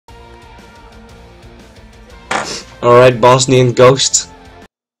Alright, Bosnian Ghost.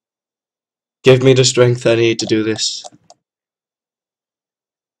 Give me the strength I need to do this.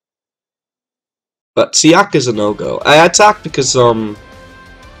 But Siak is a no-go. I attacked because he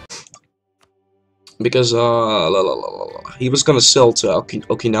was gonna sail to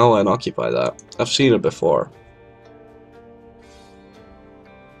Okinawa and occupy that. I've seen it before.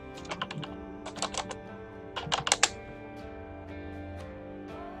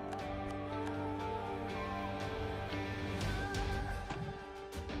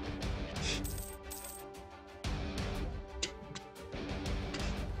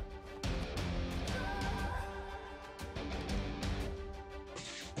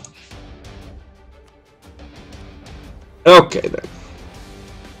 Okay then.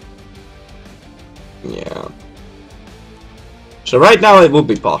 Yeah. So right now it would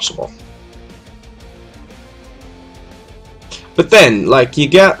be possible. But then, like, you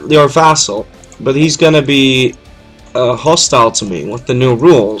get your vassal, but he's gonna be hostile to me with the new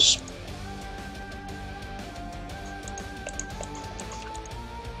rules.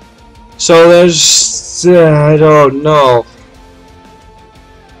 So there's... I don't know.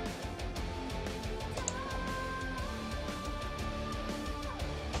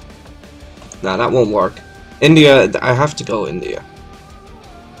 Nah, that won't work. India, I have to go India.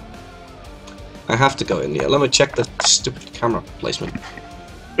 I have to go India. Let me check the stupid camera placement.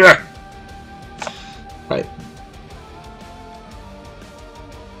 Yeah. Right.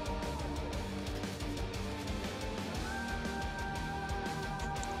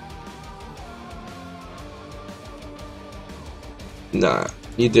 Nah,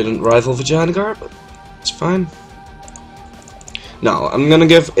 you didn't rival Vijayanagar, but it's fine. No, I'm gonna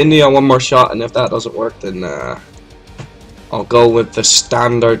give India one more shot, and if that doesn't work, then I'll go with the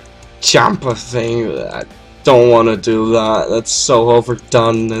standard Champa thing. I don't want to do that. That's so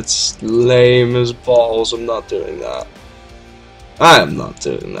overdone. It's lame as balls. I'm not doing that. I am not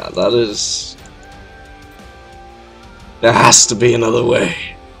doing that. That is... There has to be another way.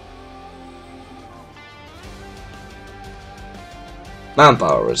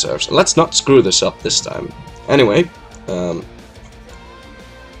 Manpower reserves. Let's not screw this up this time. Anyway,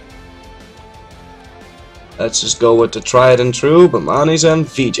 let's just go with the tried and true Bamanis and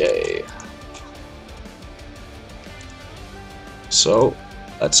VJ. So,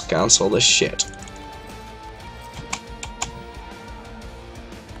 let's cancel this shit.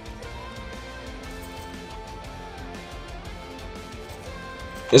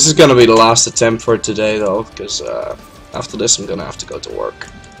 This is gonna be the last attempt for today though, because after this I'm gonna have to go to work.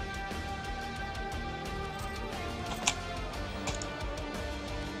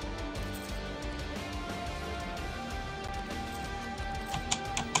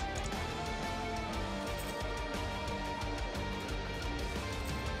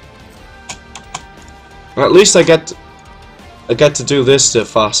 Well, at least I get to do this the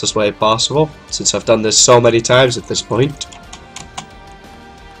fastest way possible, since I've done this so many times at this point.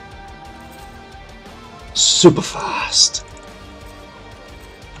 Super fast.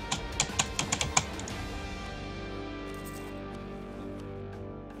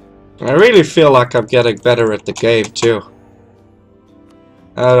 I really feel like I'm getting better at the game too.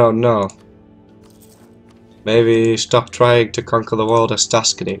 I don't know. Maybe stop trying to conquer the world as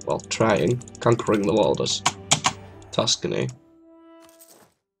Tuscany. Well, conquering the world as Tuscany.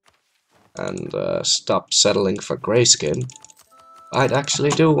 And stop settling for grayskin. I'd actually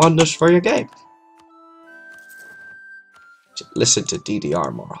do wonders for your game. Listen to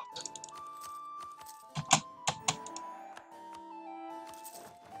DDR more often.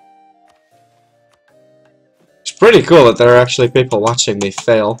 It's pretty cool that there are actually people watching me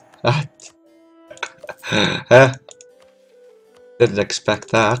fail. Didn't expect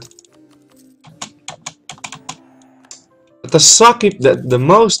that. But the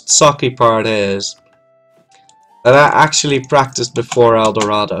most sucky part is that I actually practiced before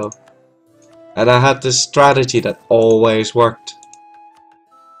Eldorado. And I had this strategy that always worked.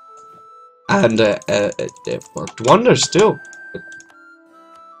 And it worked wonders too.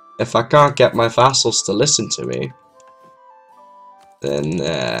 If I can't get my vassals to listen to me, then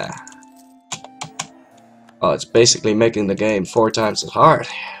oh, it's basically making the game 4 times as hard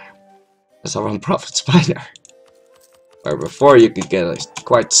as I run Prophet Spiner. Where before you could get a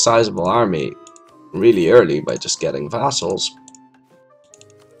quite sizable army really early by just getting vassals.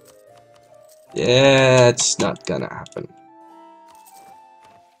 Yeah, it's not gonna happen.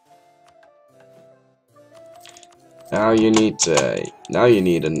 Now you need an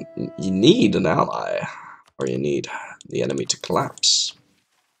ally, or you need the enemy to collapse.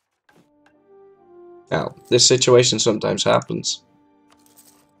 Now, this situation sometimes happens,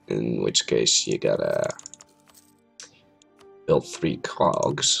 in which case you gotta Build 3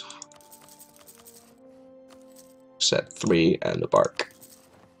 cogs. Set 3 and a bark.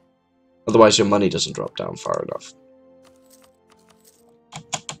 Otherwise your money doesn't drop down far enough.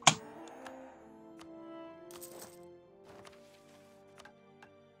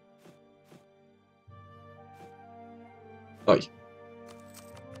 Oi.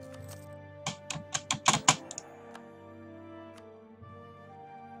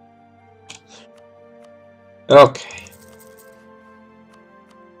 Okay.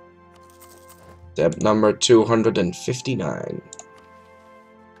 Step number 259.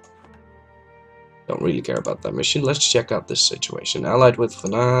 Don't really care about that mission. Let's check out this situation. Allied with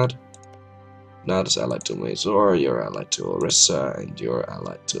Vanad. Vanad is allied to Mazor, you're allied to Orissa, and you're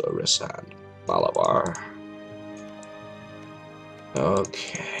allied to Orissa and Malabar.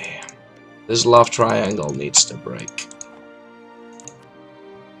 Okay. This love triangle needs to break.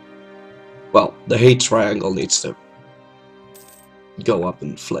 Well, the hate triangle needs to go up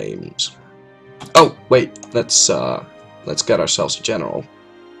in flames. Oh, wait, let's get ourselves a general.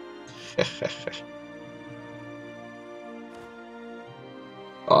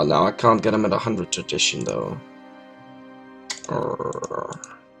 Oh, no, I can't get him at 100 tradition, though.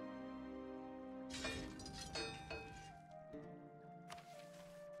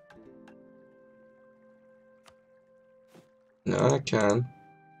 No, I can.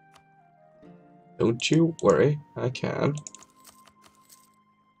 Don't you worry, I can.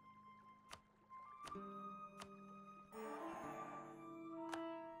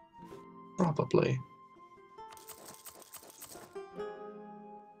 Probably.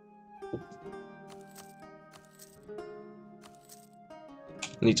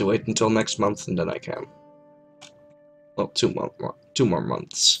 I need to wait until next month and then I can. Well, 2 more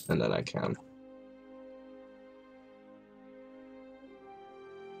months and then I can.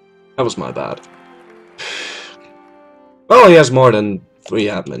 That was my bad. Well, he has more than 3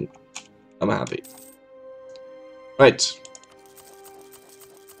 admin. I'm happy. Right.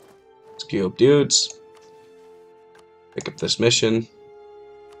 Let's queue up dudes. Pick up this mission.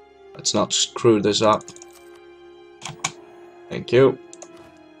 Let's not screw this up. Thank you.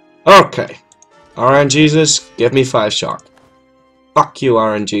 Okay. RNGesus, give me 5 sharp. Fuck you,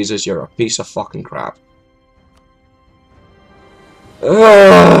 RNGesus, you're a piece of fucking crap.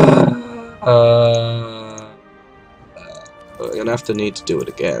 We're gonna have to need to do it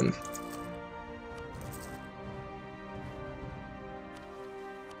again.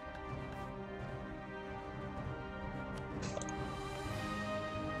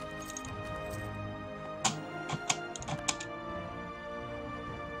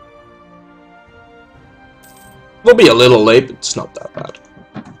 We'll be a little late, but it's not that bad.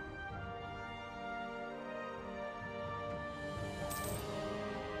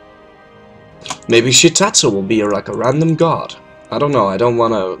 Maybe Shitatsu will be like a random god. I don't know, I don't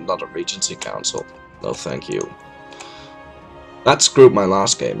want another Regency Council. No thank you. That screwed my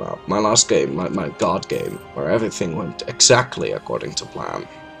last game up. My last game, my god game, where everything went exactly according to plan.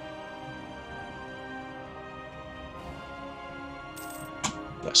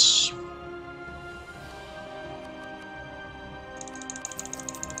 Yes.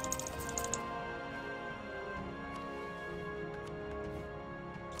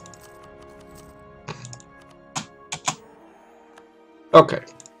 Okay.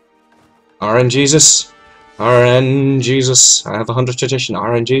 RNGesus. RNGesus. I have 100 tradition.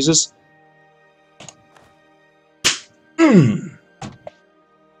 RNGesus. Boom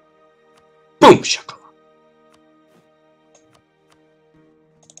shakala.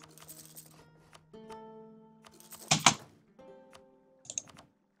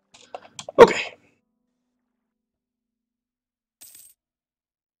 Okay.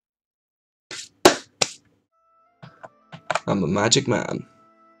 I'm a magic man.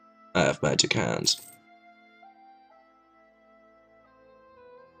 I have magic hands.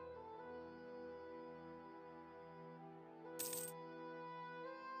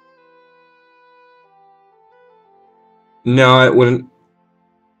 No, it wouldn't.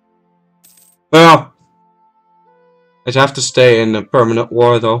 Well, I'd have to stay in a permanent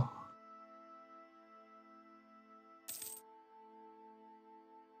war, though.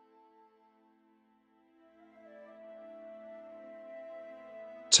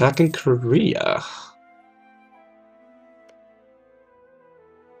 Attacking Korea.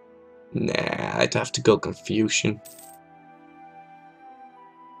 Nah, I'd have to go Confucian.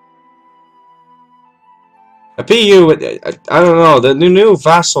 A PU, I don't know, the new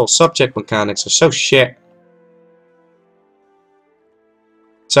vassal subject mechanics are so shit.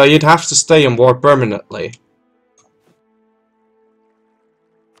 So you'd have to stay in war permanently.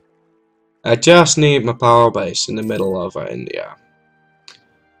 I just need my power base in the middle of India.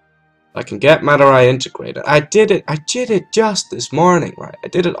 I can get Madurai integrated. I did it just this morning, right? I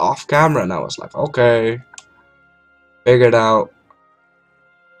did it off camera and I was like, okay. Figured out.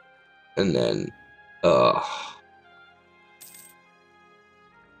 And then,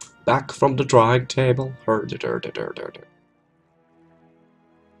 back from the drawing table.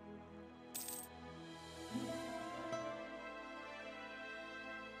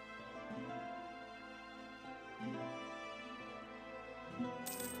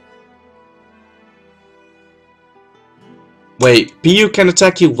 Wait, PU can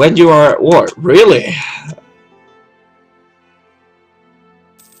attack you when you are at war? Really?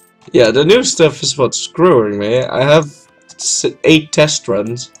 Yeah, the new stuff is what's screwing me. I have 8 test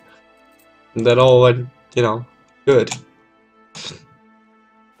runs. And that all went, you know, good.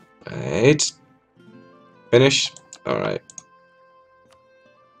 Right. Finish. Alright.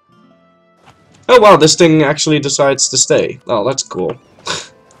 Oh wow, this thing actually decides to stay. Oh, that's cool.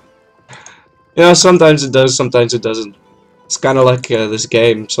 You know, sometimes it does, sometimes it doesn't. It's kind of like this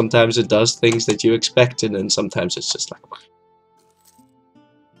game. Sometimes it does things that you expected, and sometimes it's just like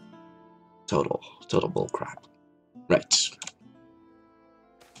total bullcrap. Right.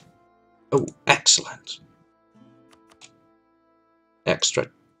 Oh, excellent. Extra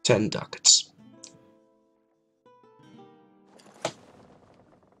 10 ducats.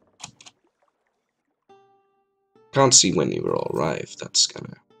 Can't see when you will arrive. That's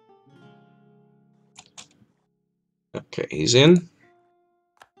gonna. Okay, he's in.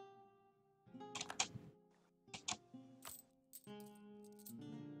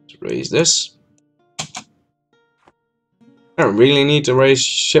 Let's raise this. I don't really need to raise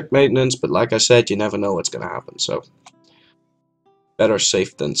ship maintenance, but like I said, you never know what's gonna happen, so better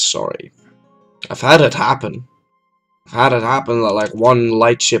safe than sorry. I've had it happen. I've had it happen that like one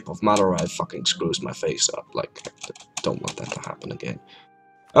light ship of Madurai fucking screws my face up. Like, I don't want that to happen again.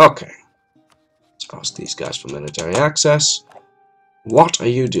 Okay. Let's ask these guys for military access. What are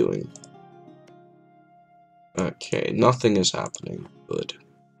you doing? Okay, nothing is happening. Good.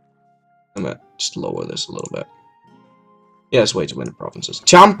 I'm gonna just lower this a little bit. Yeah, it's way too many provinces.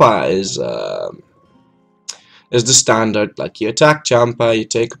 Champa is the standard. Like, you attack Champa, you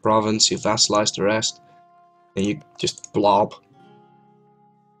take a province, you vassalize the rest, and you just blob.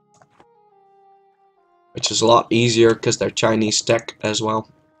 Which is a lot easier because they're Chinese tech as well.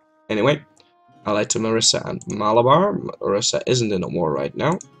 Anyway, allied to Marissa and Malabar. Marissa isn't in a war right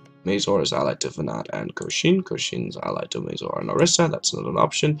now. Mysore is allied to Vanad and Cochin. Cochin's allied to Mysore and Orissa. That's not an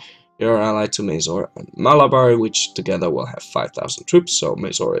option. You're allied to Mysore and Malabar, which together will have 5,000 troops. So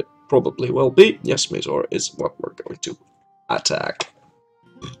Mysore it probably will be. Yes, Mysore is what we're going to attack.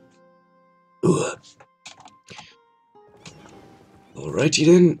 Alrighty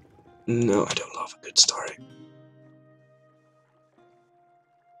then. No, I don't love a good story.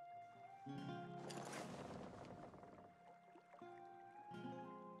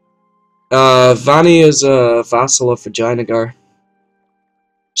 Vani is a vassal of Vijayanagar.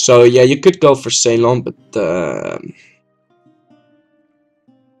 So yeah, you could go for Ceylon, but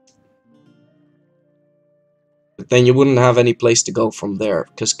then you wouldn't have any place to go from there,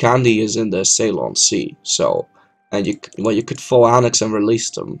 because Kandy is in the Ceylon Sea. So, and you could full annex and release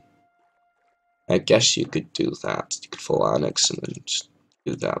them. I guess you could do that. You could full annex and then just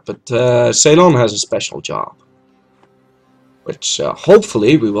do that. But Ceylon has a special job, which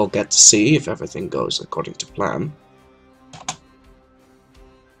hopefully we will get to see if everything goes according to plan.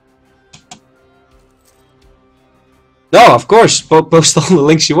 No, of course, post all the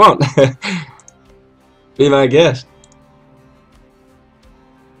links you want. Be my guest.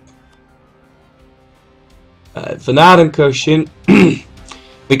 Vanad and Koshin.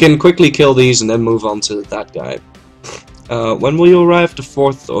 We can quickly kill these and then move on to that guy. When will you arrive? The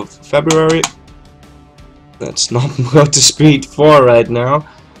 4th of February. That's not go to speed 4 right now.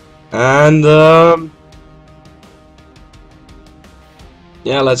 And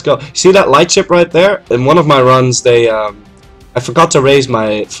yeah, let's go. See that light ship right there? In one of my runs, I forgot to raise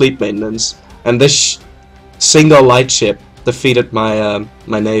my fleet maintenance, and this single light ship defeated my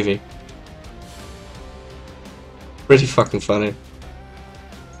my navy. Pretty fucking funny.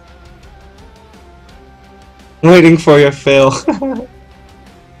 Waiting for your fail.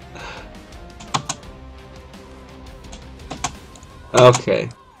 Okay,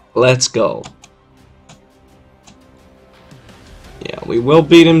 let's go. Yeah, we will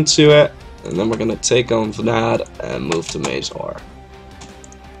beat him to it, and then we're gonna take on Vanad and move to Mysore.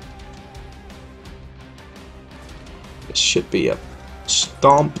 This should be a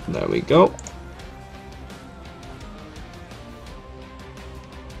stomp. There we go.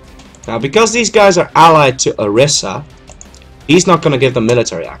 Now, because these guys are allied to Orissa, he's not going to give them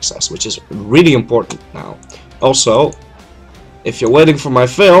military access, which is really important now. Also, if you're waiting for my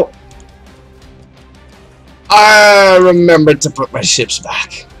fill, I remembered to put my ships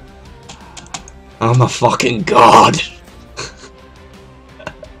back. I'm a fucking god.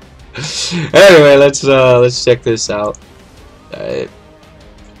 Anyway, let's check this out.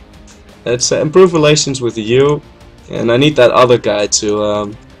 Let's improve relations with you, and I need that other guy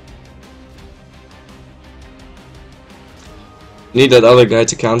to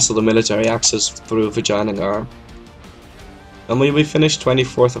cancel the military access through Vijayanagar. And we finished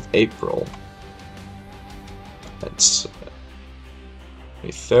 24th of April. That's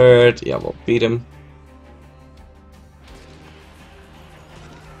 23rd. Yeah, we'll beat him.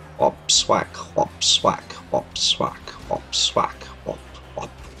 Whop swack, whop swack, whop swack, whop swack, whop whop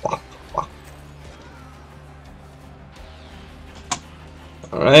whop whop.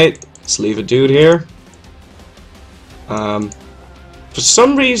 Alright, let's leave a dude here. For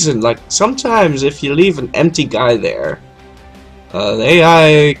some reason, like sometimes if you leave an empty guy there, the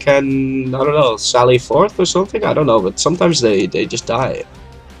AI can, I don't know, sally forth or something, I don't know, but sometimes they just die.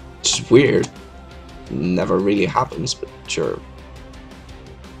 It's just weird. Never really happens, but sure.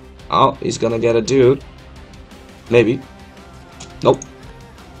 Oh, he's gonna get a dude. Maybe. Nope.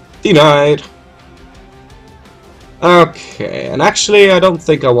 Denied. Okay, and actually I don't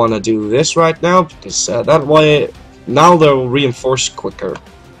think I want to do this right now, because that way, now they'll reinforce quicker.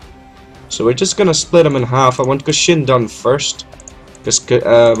 So we're just gonna split them in half. I want Koshin done first, because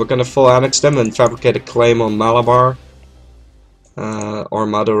we're gonna full annex them and fabricate a claim on Malabar. Or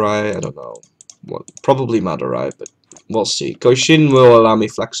Madurai, I don't know. Well, probably Madurai, but we'll see. Koshin will allow me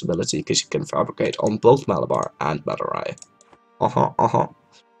flexibility, because you can fabricate on both Malabar and Madurai.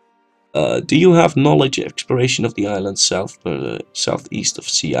 Do you have knowledge of exploration of the island southeast of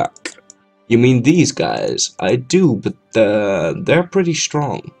Siak? You mean these guys? I do, but they're pretty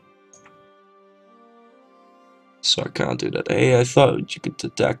strong. So I can't do that. Hey, I thought you could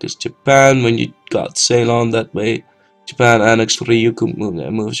attack as Japan when you got Ceylon that way. Japan annexed Ryuku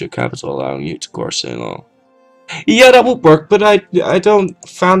moves your capital, allowing you to core Ceylon. Yeah, that would work, but I don't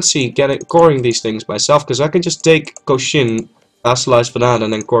fancy coring these things myself, because I can just take Koshin, vassalize Vanad,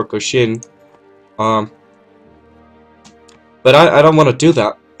 and then core Koshin. But I don't want to do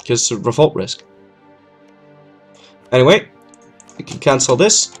that, because it's a revolt risk. Anyway, we can cancel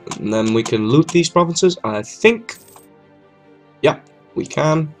this, and then we can loot these provinces, I think. Yeah, we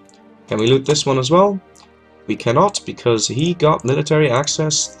can. Can we loot this one as well? We cannot, because he got military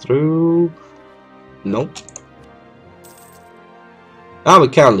access through... Nope. Ah, we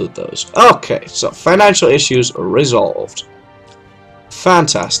can loot those. Okay, so financial issues resolved.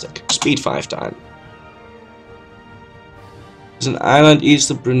 Fantastic. Speed 5 time. There's an island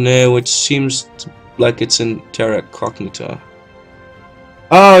east of Brunei which seems like it's in Terra Cognita.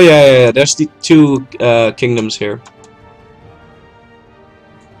 Oh yeah, there's the two kingdoms here.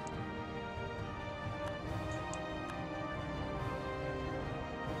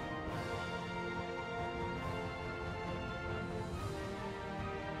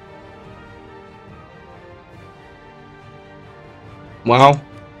 Wow.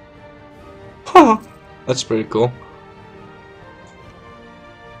 Huh. That's pretty cool.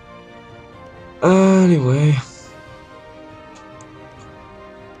 Anyway.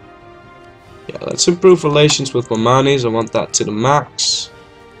 Yeah, let's improve relations with Wamanis. I want that to the max.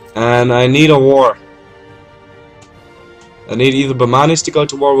 And I need a war. I need either Bamanis to go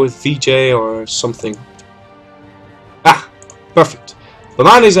to war with VJ or something. Ah! Perfect.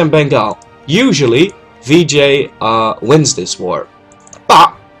 Bamanis and Bengal. Usually, VJ wins this war.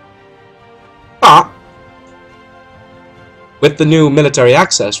 But with the new military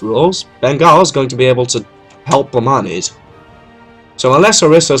access rules, Bengal is going to be able to help Bamanis. So unless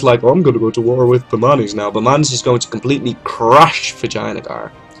Orissa's like, oh, I'm going to go to war with Bamanis now, Bamanis is going to completely crush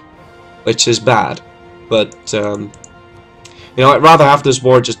Vijayanagar, which is bad. But, you know, I'd rather have this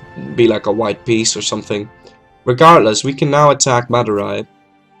war just be like a white peace or something. Regardless, we can now attack Madurai.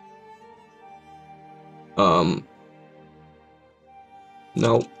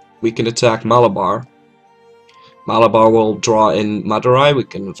 No, we can attack Malabar. Malabar will draw in Madurai. We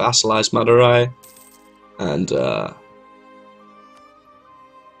can vassalize Madurai. And,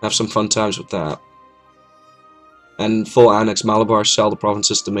 have some fun times with that. And full annex Malabar, sell the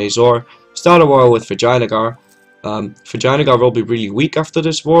provinces to Mysore. Start a war with Vijayanagar. Vijayanagar will be really weak after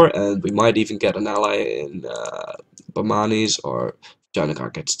this war, and we might even get an ally in Bamanis, or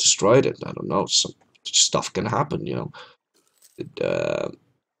Vijayanagar gets destroyed, and I don't know, some stuff can happen, you know.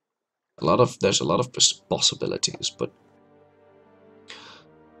 There's a lot of possibilities, but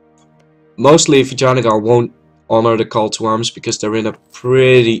mostly Vijayanagar won't honor the call to arms because they're in a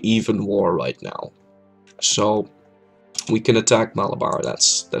pretty even war right now. So we can attack Malabar.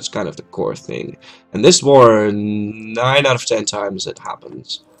 That's kind of the core thing. And this war, 9 out of 10 times it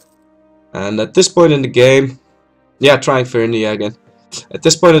happens. And at this point in the game, yeah, trying for India again. At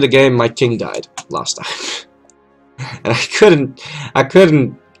this point in the game, my king died last time, and I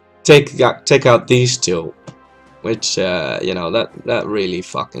couldn't take out these two, which you know, that really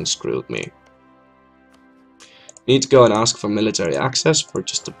fucking screwed me. Need to go and ask for military access for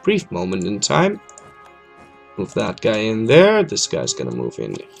just a brief moment in time. Move that guy in there. This guy's gonna move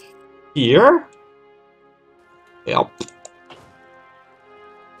in here. Yep.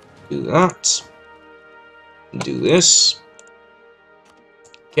 Do that. Do this.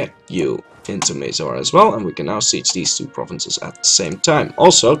 Get you into Mysore as well, and we can now siege these two provinces at the same time.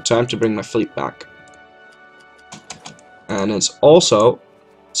 Also, time to bring my fleet back. And it's also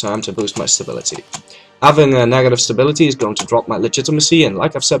time to boost my stability. Having a negative stability is going to drop my legitimacy, and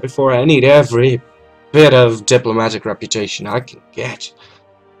like I've said before, I need every bit of diplomatic reputation I can get.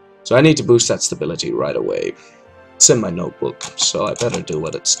 So I need to boost that stability right away. It's in my notebook, so I better do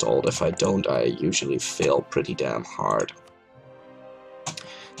what it's told. If I don't, I usually fail pretty damn hard.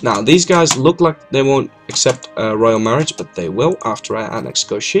 Now, these guys look like they won't accept royal marriage, but they will after I annex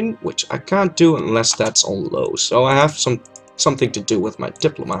Goshin, which I can't do unless that's on low. So I have something to do with my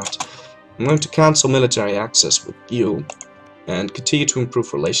diplomat. I'm going to cancel military access with you and continue to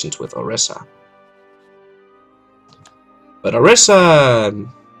improve relations with Orissa. But Orissa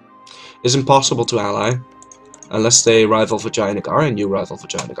is impossible to ally unless they rival Vijayanagar, and you rival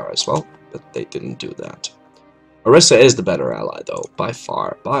Vijayanagar as well, but they didn't do that. Orissa is the better ally, though, by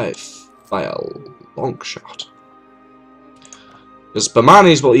far, by a long shot. Because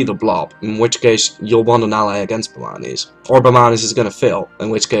Bamanis will either blob, in which case you'll want an ally against Bamanis, or Bamanis is going to fail, in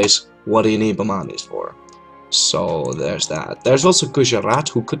which case, what do you need Bamanis for? So there's that. There's also Gujarat,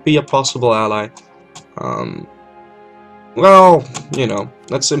 who could be a possible ally. Well, you know,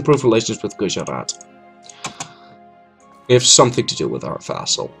 let's improve relations with Gujarat. We have something to do with our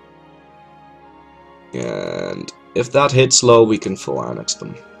vassal. And if that hits low, we can full annex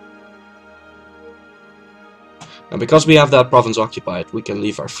them. And because we have that province occupied, we can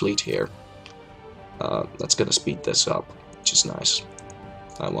leave our fleet here. That's gonna speed this up, which is nice.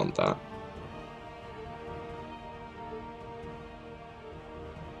 I want that.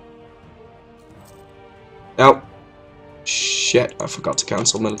 Now, shit, I forgot to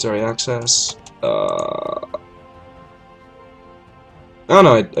cancel military access. Oh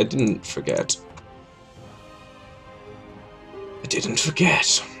no, I didn't forget. I didn't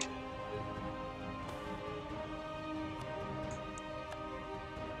forget.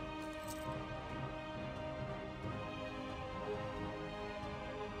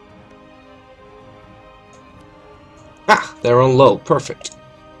 Ah, they're on low. Perfect.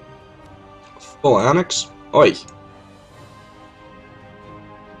 Full annex. Oi.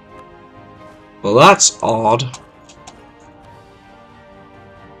 Well, that's odd.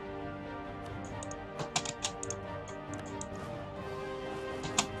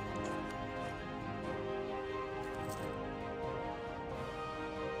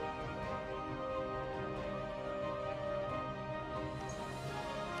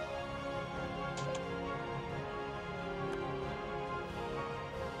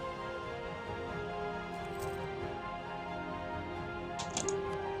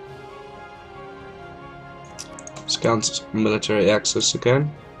 Scans military access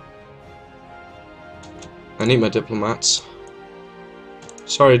again. I need my diplomats.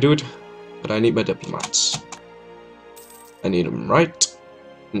 Sorry, dude, but I need my diplomats. I need them right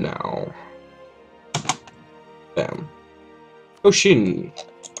now. Bam. Oshin,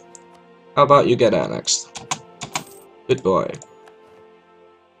 how about you get annexed? Good boy.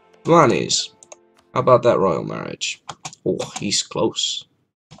 Duanis, how about that royal marriage? Oh, he's close.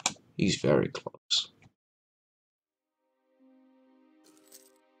 He's very close.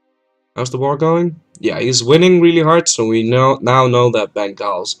 How's the war going? Yeah, he's winning really hard, so we now know that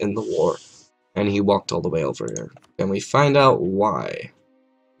Bengal's in the war. And he walked all the way over here. Can we find out why?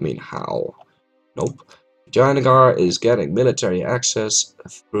 I mean, how? Nope. Vijayanagar is getting military access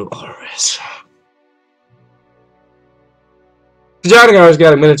through Orissa. Vijayanagar is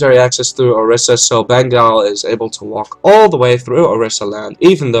getting military access through Orissa, so Bengal is able to walk all the way through Orissa land,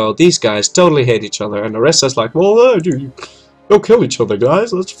 even though these guys totally hate each other, and Orissa's like, well, go kill each other,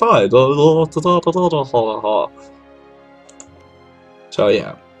 guys, that's fine. So,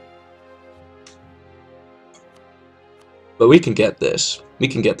 yeah. But we can get this. We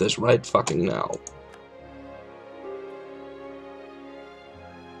can get this right fucking now.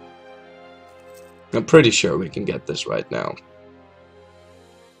 I'm pretty sure we can get this right now.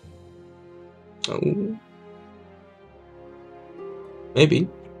 Oh. Maybe.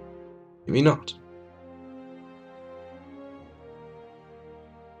 Maybe not.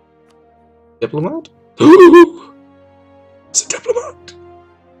 Diplomat? It's a diplomat!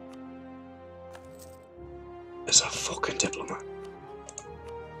 It's a fucking diplomat.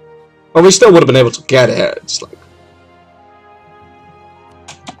 Well, we still would have been able to get it. It's like...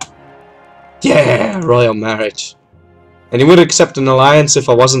 Yeah! Royal marriage. And he would accept an alliance if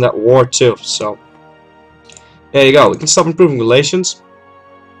I wasn't at war too, so... There you go, we can stop improving relations.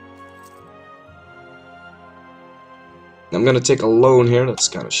 I'm gonna take a loan here, that's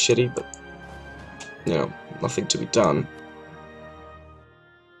kind of shitty, but... You know, nothing to be done.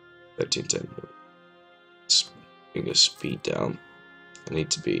 1310. Bring his speed down. I need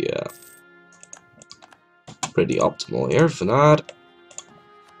to be pretty optimal here. Fanad,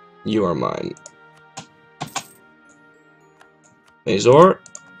 you are mine. Azor,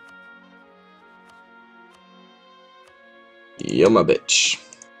 you're my bitch.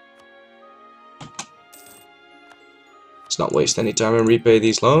 Let's not waste any time and repay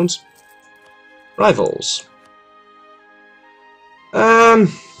these loans. Rivals.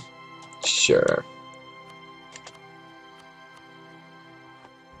 Sure.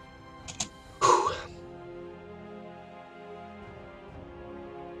 Whew.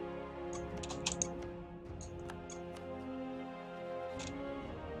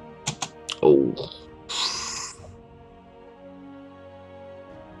 Oh.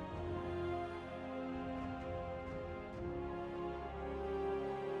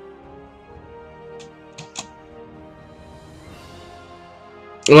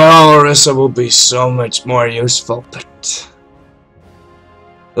 Oh, Orisa will be so much more useful, but...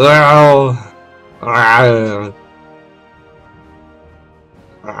 Well... I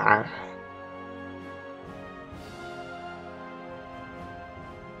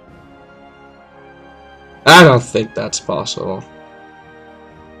don't think that's possible.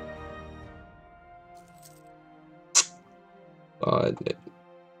 It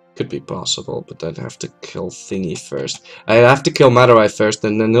could be possible, but I'd have to kill Thingy first. I'd have to kill Madurai first,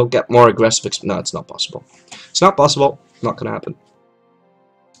 and then they'll get more aggressive. No, it's not possible. It's not possible. Not gonna happen.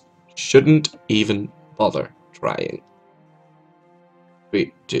 Shouldn't even bother trying.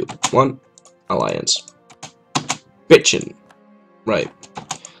 3, 2, 1. Alliance. Bitchin'. Right.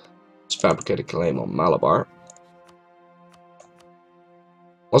 Let's fabricate a claim on Malabar.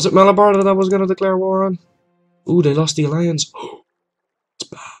 Was it Malabar that I was gonna declare war on? Ooh, they lost the alliance. It's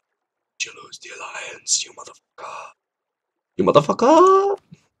bad. You lose the alliance, you motherfucker. You motherfucker!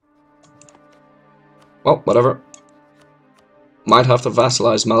 Well, whatever. Might have to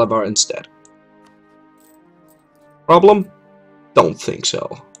vassalize Malabar instead. Problem? Don't think so.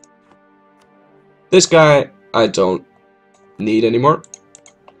 This guy, I don't need anymore.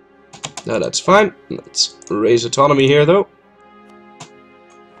 No, that's fine. Let's raise autonomy here, though.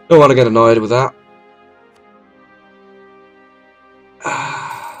 Don't want to get annoyed with that.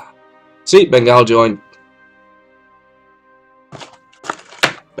 See, Bengal joined.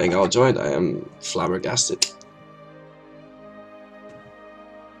 Bengal joined. I am flabbergasted.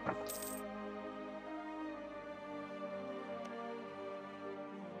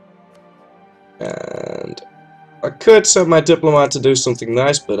 And I could send my diplomat to do something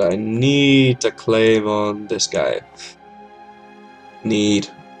nice, but I need to claim on this guy. Need.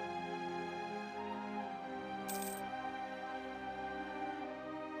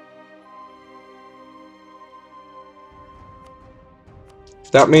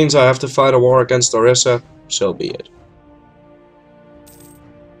 If that means I have to fight a war against Orisa, so be it.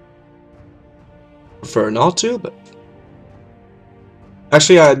 Prefer not to, but...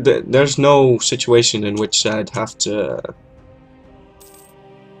 Actually, there's no situation in which I'd have to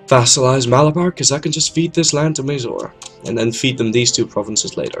vassalize Malabar, because I can just feed this land to Mysore, and then feed them these two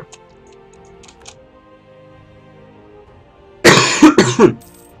provinces later.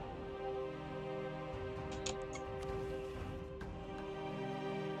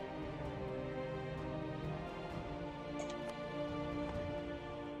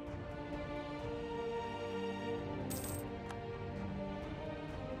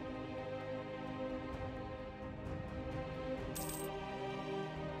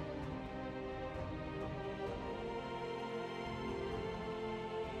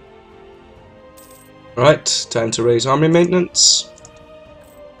 Right, time to raise army maintenance.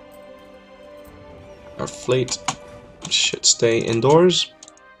 Our fleet should stay indoors.